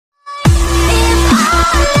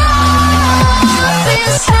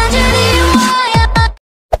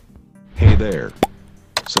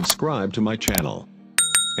subscribe to my channel,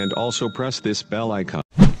 and also press this bell icon.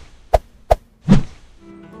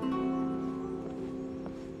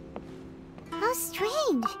 How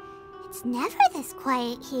strange. It's never this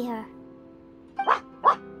quiet here.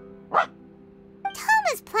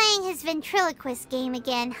 Toma's playing his ventriloquist game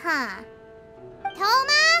again, huh?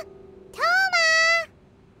 Toma? Toma!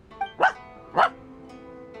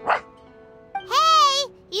 Hey,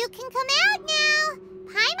 you can come out now.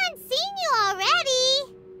 Paimon's seen you already.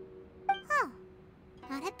 Oh,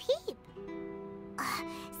 not a peep.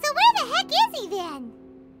 So where the heck is he then?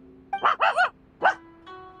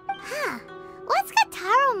 Huh, what's got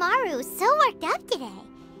Taro Maru so worked up today?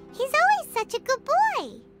 He's always such a good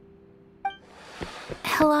boy.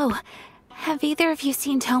 Hello. Have either of you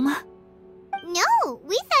seen Toma? No,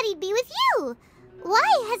 we thought he'd be with you.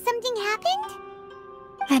 Why? Has something happened?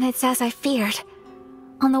 Then it's as I feared.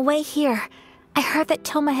 On the way here, I heard that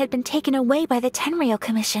Toma had been taken away by the Tenryou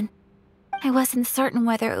Commission. I wasn't certain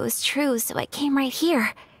whether it was true, so I came right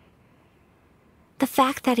here. The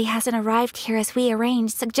fact that he hasn't arrived here as we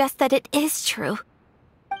arranged suggests that it is true.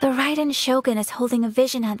 The Raiden Shogun is holding a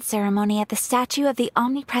vision hunt ceremony at the statue of the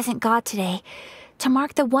omnipresent god today to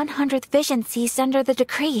mark the 100th vision seized under the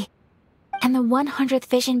decree. And the 100th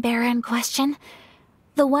vision bearer in question,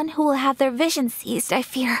 the one who will have their vision seized, I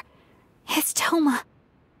fear, is Toma.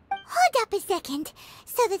 Hold up a second.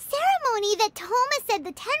 So the ceremony that Toma said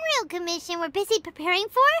the Tenryou Commission were busy preparing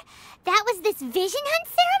for, that was this vision hunt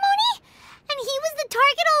ceremony? And he was the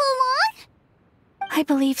target all along? I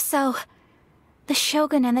believe so. The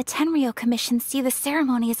Shogun and the Tenryou Commission see the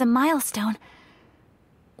ceremony as a milestone.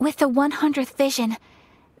 With the 100th vision,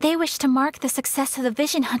 they wish to mark the success of the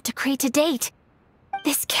vision hunt decree to date.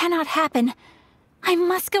 This cannot happen. I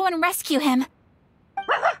must go and rescue him.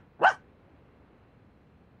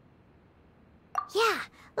 Yeah,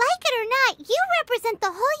 like it or not, you represent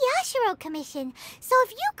the whole Yashiro Commission. So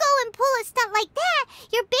if you go and pull a stunt like that,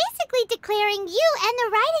 you're basically declaring you and the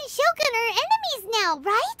Raiden Shogun are enemies now,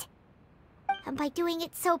 right? And by doing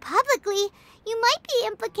it so publicly, you might be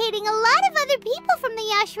implicating a lot of other people from the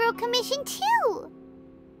Yashiro Commission too.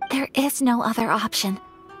 There is no other option.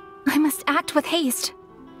 I must act with haste.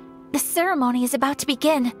 The ceremony is about to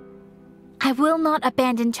begin. I will not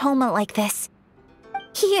abandon Toma like this.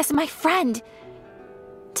 He is my friend.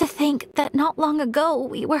 To think that not long ago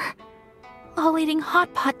we were all eating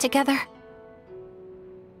hot pot together.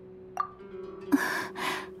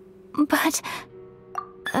 But...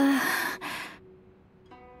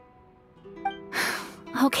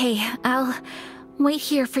 Okay, I'll wait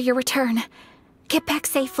here for your return. Get back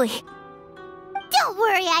safely. Don't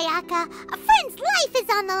worry, Ayaka. A friend's life is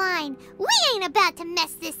on the line. We ain't about to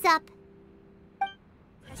mess this up.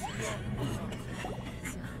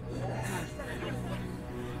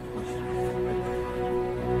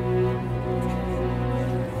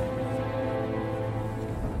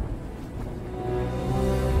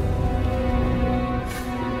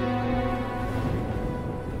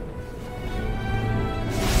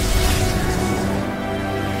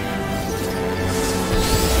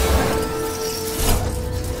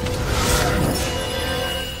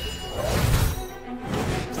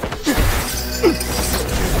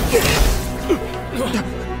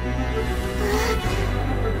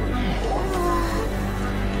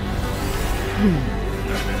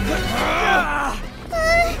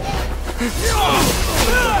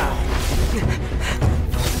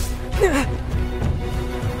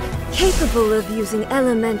 Capable of using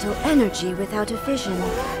elemental energy without a vision.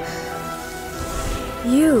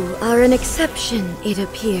 You are an exception, it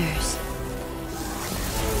appears.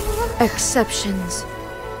 Exceptions,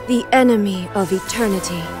 the enemy of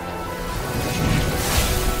eternity.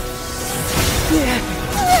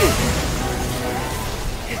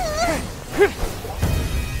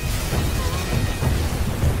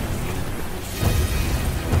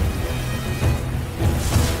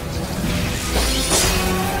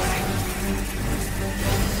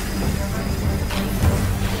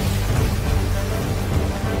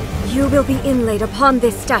 You will be inlaid upon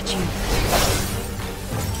this statue.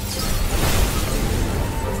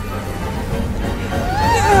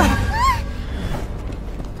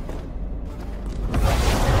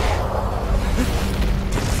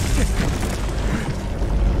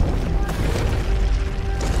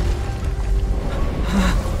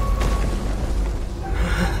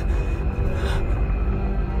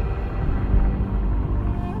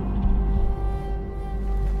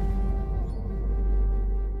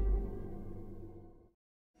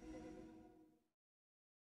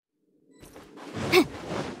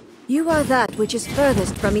 You are that which is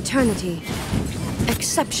furthest from eternity.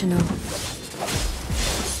 Exceptional.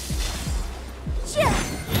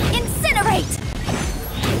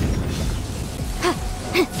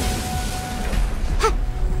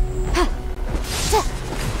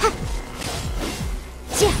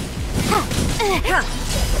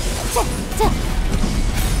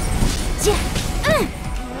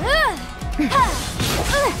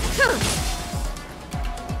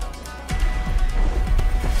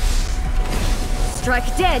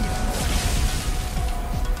 Strike dead!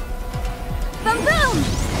 Boom boom!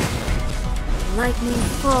 Lightning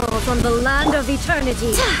falls on the land of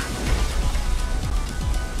eternity.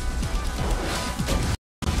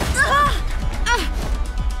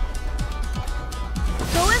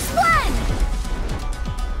 Go as one!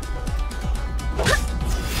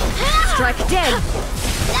 Strike dead!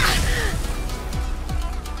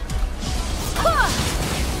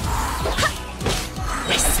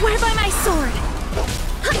 I swear by my sword!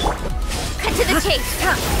 Cut to the chase!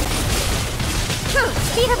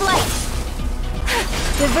 Speed of light!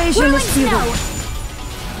 Evasion is futile.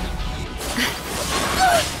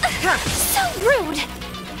 So rude!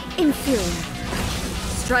 Inferior.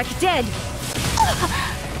 Strike dead!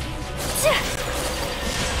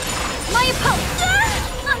 My opponent!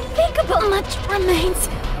 Unthinkable! Much remains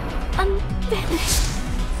unfinished.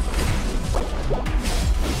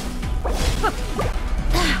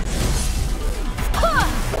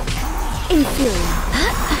 Inferior.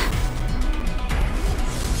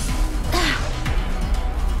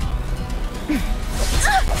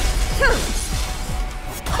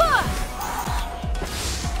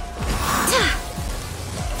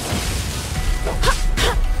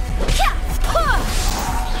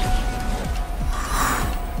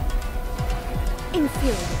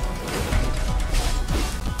 Inferior.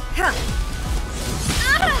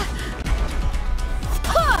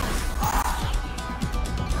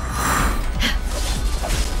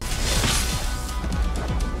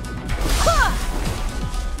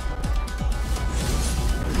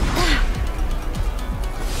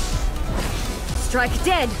 Strike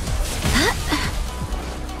dead!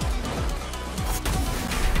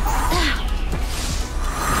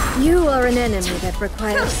 You are an enemy that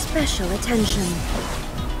requires special attention.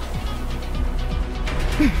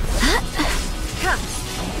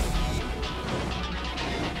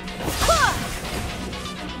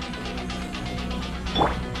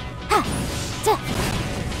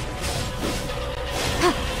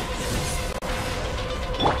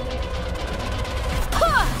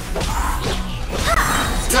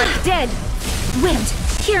 Strike dead! Wind,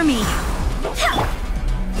 hear me!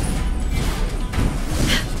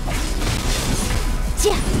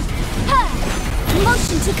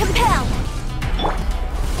 Motion to compel!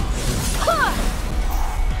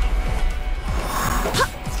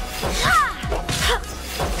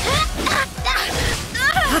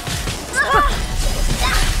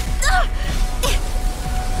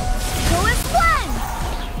 Go as one!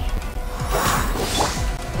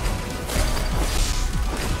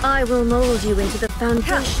 I will mold you into the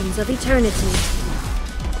foundations of eternity.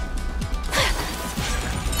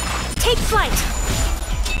 Take flight!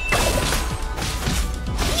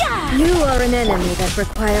 You are an enemy that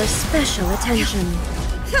requires special attention.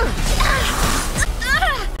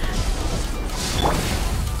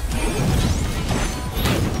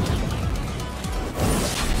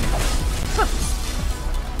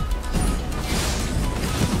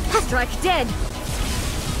 Strike dead!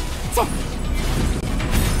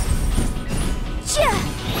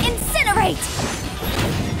 Incinerate!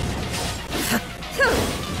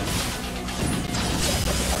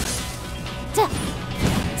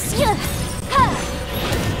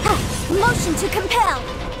 Motion to compel!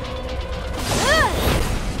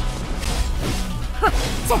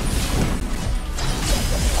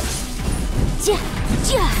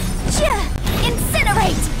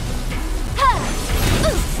 Incinerate!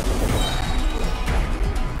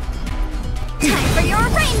 Time for your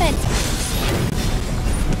arraignment!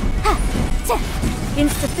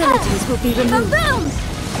 Instabilities will be removed. Boom!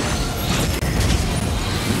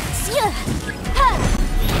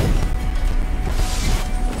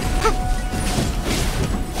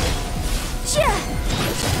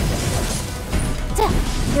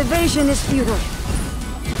 Evasion is futile.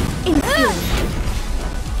 Inferior.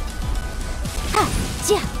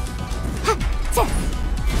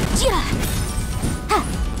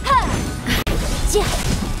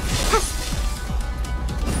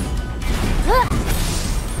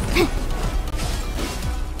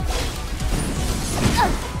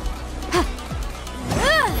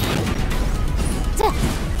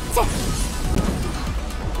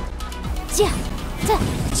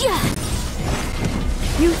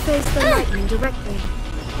 You face the lightning directly.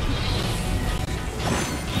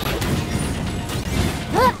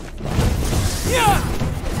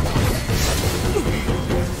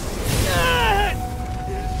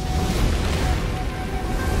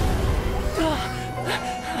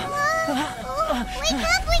 Wake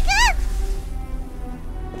up, wake up!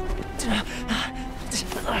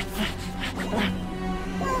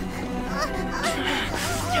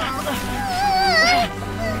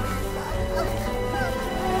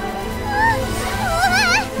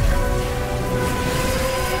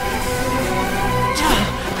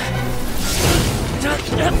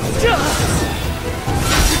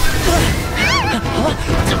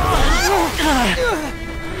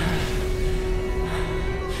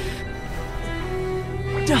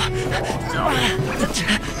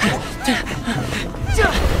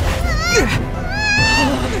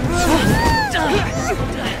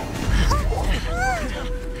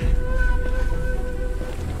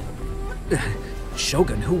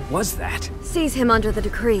 Shogun, who was that? Seize him under the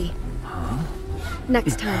decree. Huh?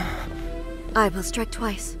 Next time, I will strike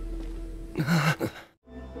twice.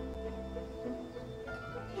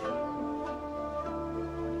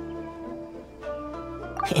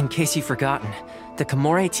 In case you've forgotten, the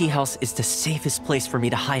Komore Tea House is the safest place for me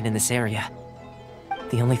to hide in this area.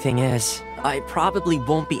 The only thing is, I probably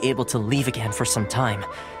won't be able to leave again for some time.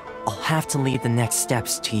 I'll have to leave the next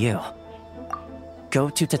steps to you. Go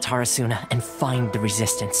to Tatarasuna and find the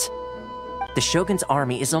resistance. The Shogun's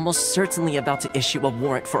army is almost certainly about to issue a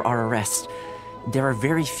warrant for our arrest. There are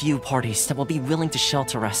very few parties that will be willing to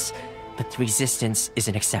shelter us, but the resistance is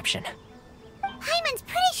an exception. Paimon's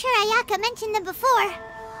pretty sure Ayaka mentioned them before.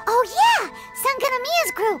 Oh yeah!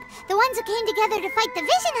 Sangonomiya's group! The ones who came together to fight the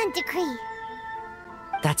Vision Hunt Decree!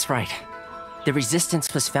 That's right. The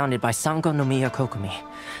resistance was founded by Sangonomiya Kokumi,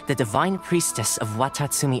 the divine priestess of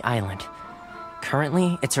Watatsumi Island.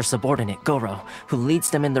 Currently, it's her subordinate, Goro, who leads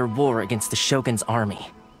them in their war against the Shogun's army.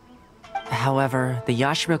 However, the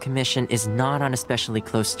Yashiro Commission is not on especially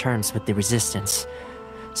close terms with the resistance,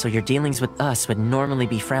 so your dealings with us would normally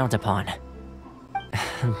be frowned upon.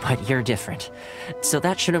 But you're different, so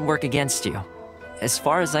that shouldn't work against you. As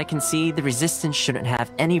far as I can see, the resistance shouldn't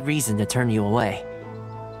have any reason to turn you away.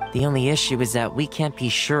 The only issue is that we can't be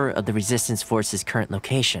sure of the resistance force's current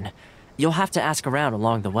location. You'll have to ask around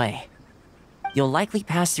along the way. You'll likely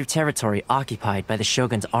pass through territory occupied by the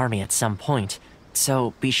Shogun's army at some point,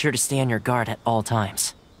 so be sure to stay on your guard at all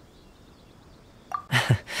times.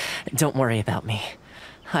 Don't worry about me.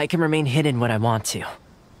 I can remain hidden when I want to.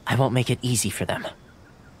 I won't make it easy for them.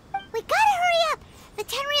 We gotta hurry up! The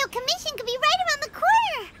Tenryou Commission could be right around the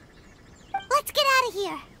corner! Let's get out of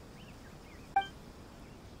here!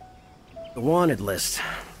 The wanted list.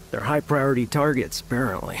 They're high-priority targets,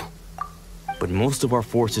 apparently. But most of our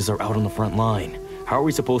forces are out on the front line. How are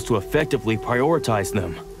we supposed to effectively prioritize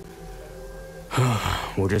them?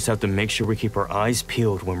 We'll just have to make sure we keep our eyes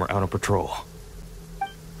peeled when we're out on patrol.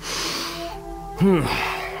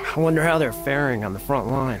 I wonder how they're faring on the front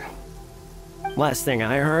line. Last thing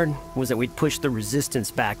I heard was that we'd pushed the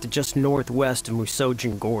resistance back to just northwest of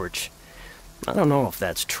Musojin Gorge. I don't know if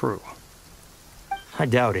that's true. I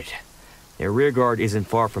doubt it. Their rearguard isn't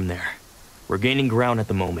far from there. We're gaining ground at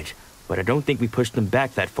the moment, but I don't think we pushed them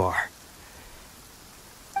back that far.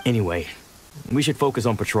 Anyway, we should focus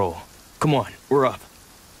on patrol. Come on, we're up.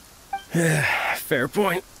 Fair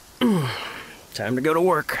point. Time to go to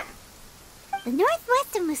work. The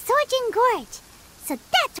northwest of Musojin Gorge. So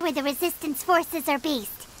that's where the resistance forces are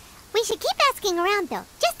based. We should keep asking around though,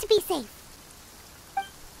 just to be safe.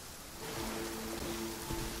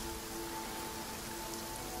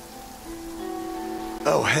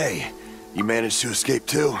 Oh hey, you managed to escape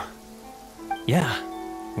too? Yeah.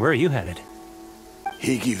 Where are you headed?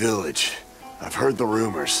 Higi Village. I've heard the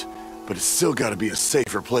rumors, but it's still gotta be a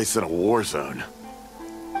safer place than a war zone.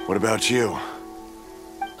 What about you?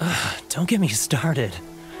 Don't get me started.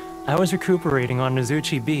 I was recuperating on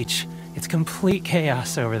Nozuchi Beach. It's complete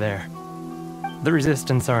chaos over there. The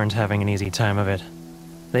Resistance aren't having an easy time of it.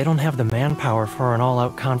 They don't have the manpower for an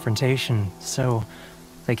all-out confrontation, so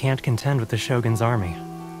they can't contend with the Shogun's army.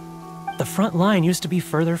 The front line used to be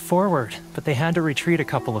further forward, but they had to retreat a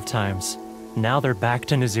couple of times. Now they're back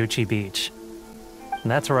to Nozuchi Beach.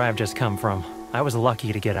 That's where I've just come from. I was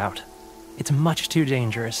lucky to get out. It's much too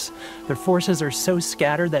dangerous. Their forces are so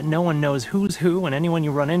scattered that no one knows who's who, and anyone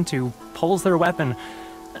you run into pulls their weapon.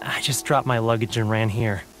 I just dropped my luggage and ran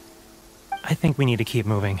here. I think we need to keep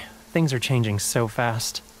moving. Things are changing so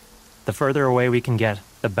fast. The further away we can get,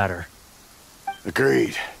 the better.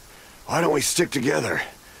 Agreed. Why don't we stick together?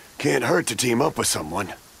 Can't hurt to team up with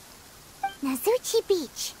someone. Nozuchi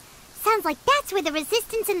Beach. Sounds like that's where the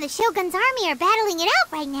Resistance and the Shogun's army are battling it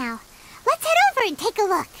out right now. Let's head over and take a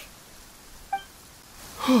look.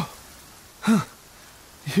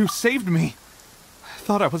 You saved me. I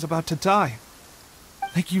thought I was about to die.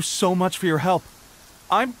 Thank you so much for your help.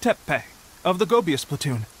 I'm Teppei, of the Gobius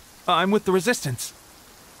platoon. I'm with the Resistance.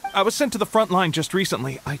 I was sent to the front line just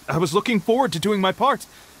recently. I was looking forward to doing my part.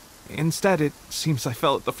 Instead, it seems I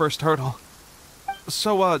fell at the first hurdle.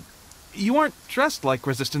 So, you aren't dressed like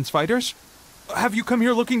Resistance fighters? Have you come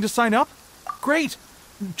here looking to sign up? Great!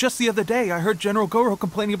 Just the other day, I heard General Goro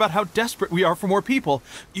complaining about how desperate we are for more people.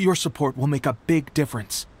 Your support will make a big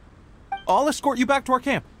difference. I'll escort you back to our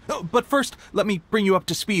camp. But first, let me bring you up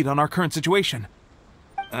to speed on our current situation.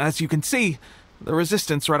 As you can see, The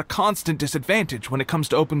Resistance are at a constant disadvantage when it comes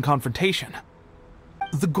to open confrontation.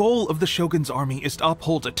 The goal of the Shogun's army is to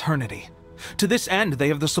uphold eternity. To this end, they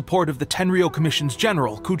have the support of the Tenryou Commission's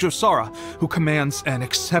general, Kujosara, who commands an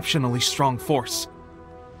exceptionally strong force.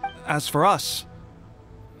 As for us,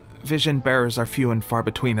 vision bearers are few and far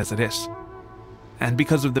between as it is. And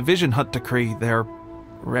because of the Vision Hut decree, they're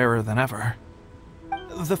rarer than ever.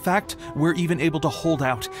 The fact we're even able to hold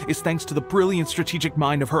out is thanks to the brilliant strategic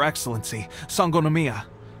mind of Her Excellency, Sango Nomiya.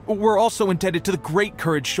 We're also indebted to the great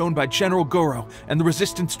courage shown by General Goro and the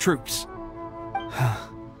Resistance troops.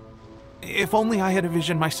 If only I had a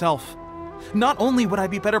vision myself. Not only would I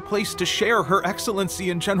be better placed to share Her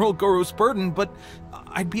Excellency and General Goro's burden, but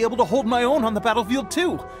I'd be able to hold my own on the battlefield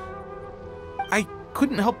too. I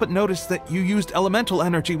couldn't help but notice that you used elemental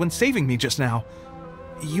energy when saving me just now.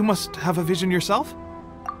 You must have a vision yourself?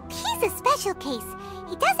 He's a special case.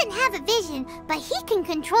 He doesn't have a vision, but he can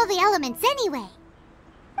control the elements anyway.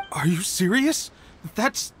 Are you serious?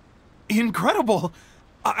 That's incredible.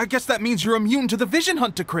 I guess that means you're immune to the Vision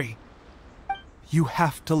Hunt decree. You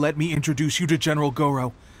have to let me introduce you to General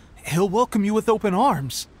Goro. He'll welcome you with open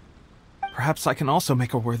arms. Perhaps I can also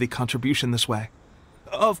make a worthy contribution this way.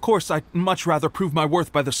 Of course, I'd much rather prove my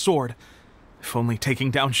worth by the sword. If only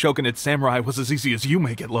taking down Shogunate Samurai was as easy as you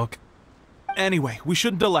make it look. Anyway, we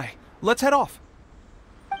shouldn't delay. Let's head off.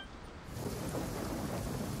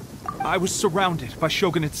 I was surrounded by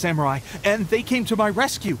Shogunate Samurai, and they came to my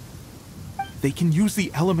rescue. They can use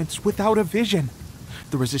the elements without a vision.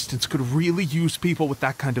 The Resistance could really use people with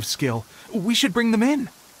that kind of skill. We should bring them in.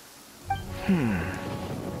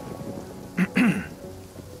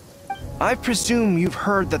 I presume you've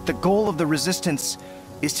heard that the goal of the Resistance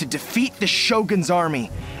is to defeat the Shogun's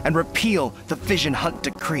army and repeal the Vision Hunt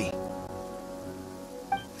decree.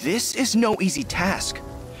 This is no easy task.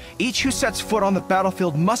 Each who sets foot on the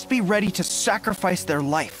battlefield must be ready to sacrifice their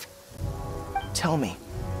life. Tell me,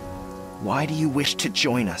 why do you wish to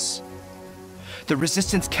join us? The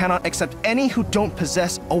Resistance cannot accept any who don't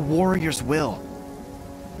possess a warrior's will.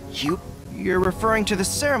 You're referring to the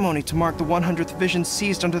ceremony to mark the 100th vision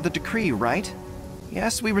seized under the decree, right?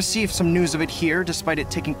 Yes, we received some news of it here, despite it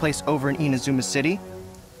taking place over in Inazuma City.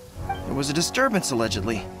 There was a disturbance,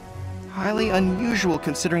 allegedly. Highly unusual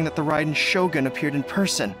considering that the Raiden Shogun appeared in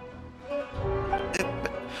person.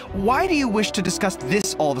 Why do you wish to discuss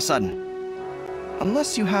this all of a sudden?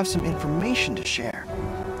 Unless you have some information to share.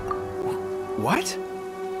 What?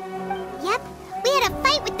 Yep, we had a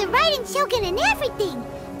fight with the Raiden Shogun and everything.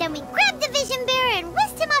 Then we grabbed the Vision Bearer and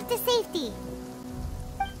whisked him off to safety.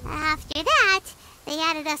 After that, they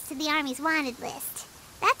added us to the Army's wanted list.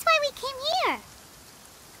 That's why we came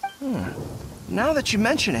here. Now that you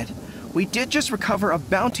mention it, we did just recover a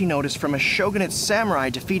bounty notice from a Shogunate samurai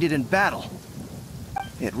defeated in battle.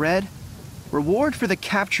 It read, "Reward for the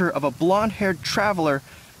capture of a blonde-haired traveler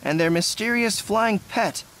and their mysterious flying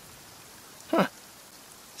pet."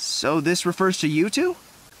 So this refers to you two?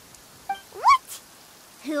 What?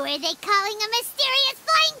 Who are they calling a mysterious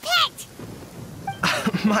flying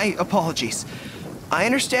pet? My apologies. I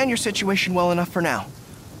understand your situation well enough for now.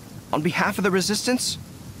 On behalf of the Resistance,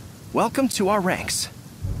 welcome to our ranks.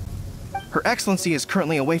 Her Excellency is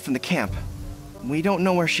currently away from the camp. We don't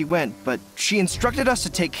know where she went, but she instructed us to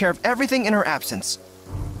take care of everything in her absence.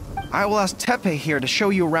 I will ask Teppei here to show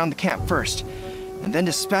you around the camp first, and then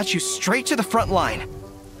dispatch you straight to the front line.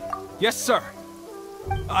 Yes, sir.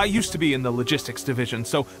 I used to be in the logistics division,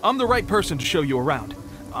 so I'm the right person to show you around.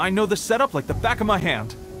 I know the setup like the back of my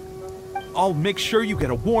hand. I'll make sure you get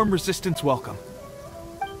a warm Resistance welcome.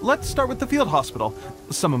 Let's start with the field hospital.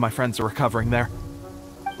 Some of my friends are recovering there.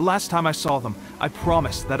 Last time I saw them, I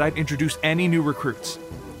promised that I'd introduce any new recruits.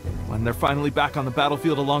 When they're finally back on the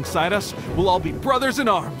battlefield alongside us, we'll all be brothers in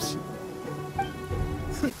arms.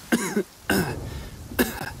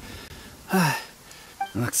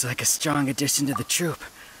 Looks like a strong addition to the troop.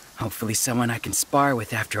 Hopefully someone I can spar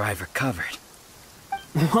with after I've recovered.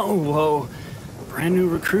 Whoa. Brand new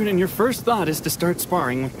recruit and your first thought is to start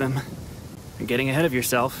sparring with them. You're getting ahead of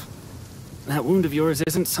yourself. That wound of yours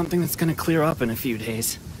isn't something that's gonna clear up in a few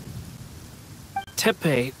days.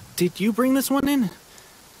 Teppei, did you bring this one in?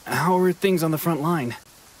 How are things on the front line?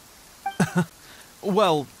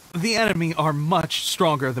 Well, the enemy are much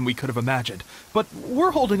stronger than we could have imagined, but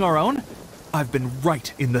we're holding our own. I've been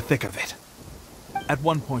right in the thick of it. At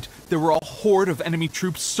one point, there were a horde of enemy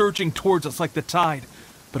troops surging towards us like the tide,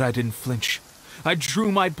 but I didn't flinch. I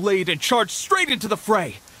drew my blade and charged straight into the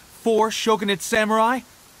fray. 4 Shogunate samurai,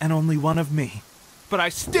 and only 1 of me. But I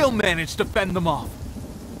still managed to fend them off.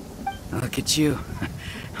 Look at you.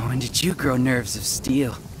 When did you grow nerves of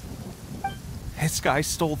steel? This guy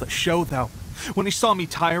stole the show, though. When he saw me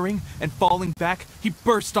tiring and falling back, he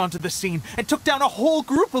burst onto the scene and took down a whole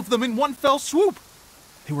group of them in one fell swoop.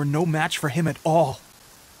 They were no match for him at all.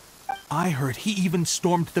 I heard he even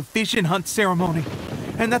stormed the Vision Hunt ceremony,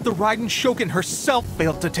 and that the Raiden Shogun herself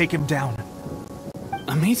failed to take him down.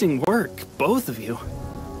 Amazing work, both of you.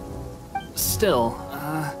 Still,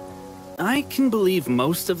 I can believe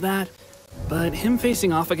most of that, but him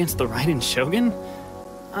facing off against the Raiden Shogun?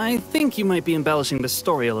 I think you might be embellishing the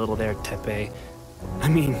story a little there, Teppei. I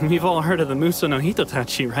mean, we've all heard of the Muso no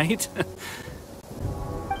Hitotachi, right?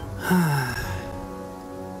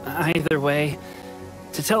 Either way,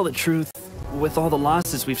 to tell the truth, with all the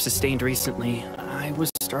losses we've sustained recently, I was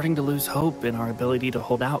starting to lose hope in our ability to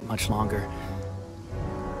hold out much longer.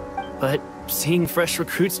 But seeing fresh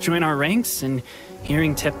recruits join our ranks and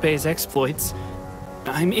hearing Teppei's exploits,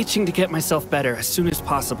 I'm itching to get myself better as soon as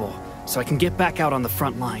possible, so I can get back out on the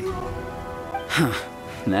front line. Huh.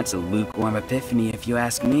 That's a lukewarm epiphany if you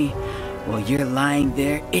ask me. While you're lying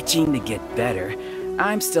there itching to get better,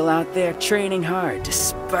 I'm still out there training hard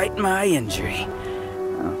despite my injury.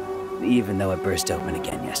 Oh, even though it burst open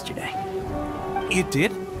again yesterday. It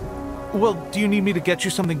did? Well, do you need me to get you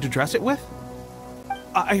something to dress it with?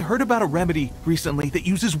 I heard about a remedy recently that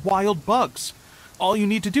uses wild bugs. All you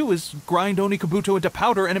need to do is grind Onikabuto into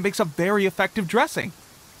powder and it makes a very effective dressing.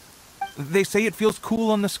 They say it feels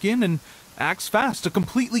cool on the skin and acts fast to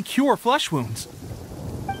completely cure flesh wounds.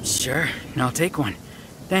 Sure, I'll take one.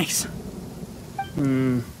 Thanks.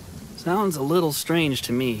 Sounds a little strange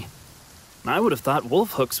to me. I would have thought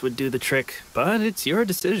wolf hooks would do the trick, but it's your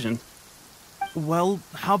decision. Well,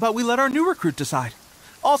 how about we let our new recruit decide?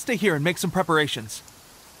 I'll stay here and make some preparations.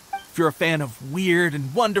 If you're a fan of weird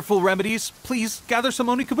and wonderful remedies, please gather some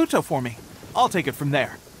Onikabuto for me. I'll take it from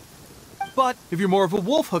there. But if you're more of a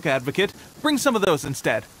wolf hook advocate, bring some of those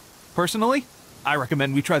instead. Personally, I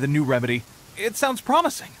recommend we try the new remedy. It sounds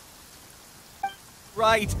promising.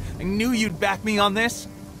 Right, I knew you'd back me on this.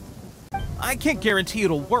 I can't guarantee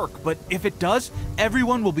it'll work, but if it does,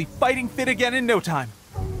 everyone will be fighting fit again in no time.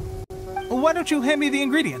 Why don't you hand me the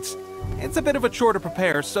ingredients? It's a bit of a chore to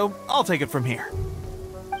prepare, so I'll take it from here.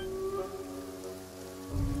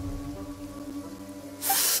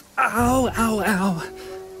 Ow, ow, ow.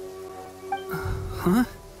 Huh?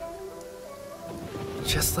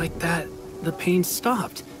 Just like that, the pain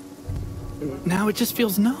stopped. Now it just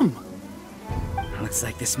feels numb. Looks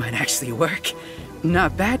like this might actually work.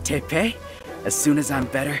 Not bad, Teppei. As soon as I'm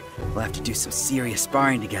better, we'll have to do some serious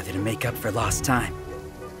sparring together to make up for lost time.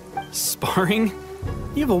 Sparring?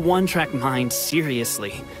 You have a one-track mind,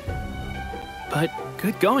 seriously. But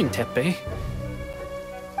good going, Teppei.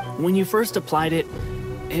 When you first applied it,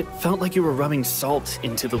 it felt like you were rubbing salt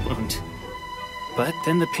into the wound. But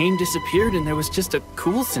then the pain disappeared and there was just a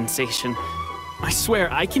cool sensation. I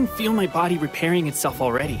swear, I can feel my body repairing itself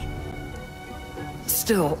already.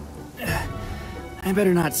 Still, I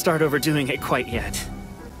better not start overdoing it quite yet.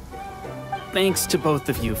 Thanks to both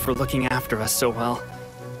of you for looking after us so well.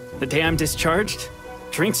 The day I'm discharged,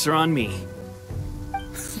 drinks are on me.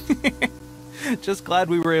 Just glad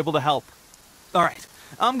we were able to help. Alright,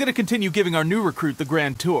 I'm gonna continue giving our new recruit the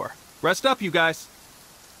grand tour. Rest up, you guys.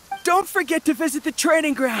 Don't forget to visit the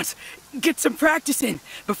training grounds. Get some practice in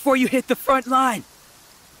before you hit the front line.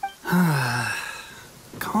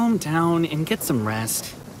 Calm down and get some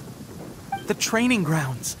rest. The training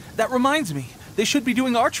grounds. That reminds me, they should be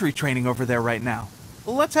doing archery training over there right now.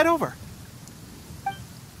 Let's head over.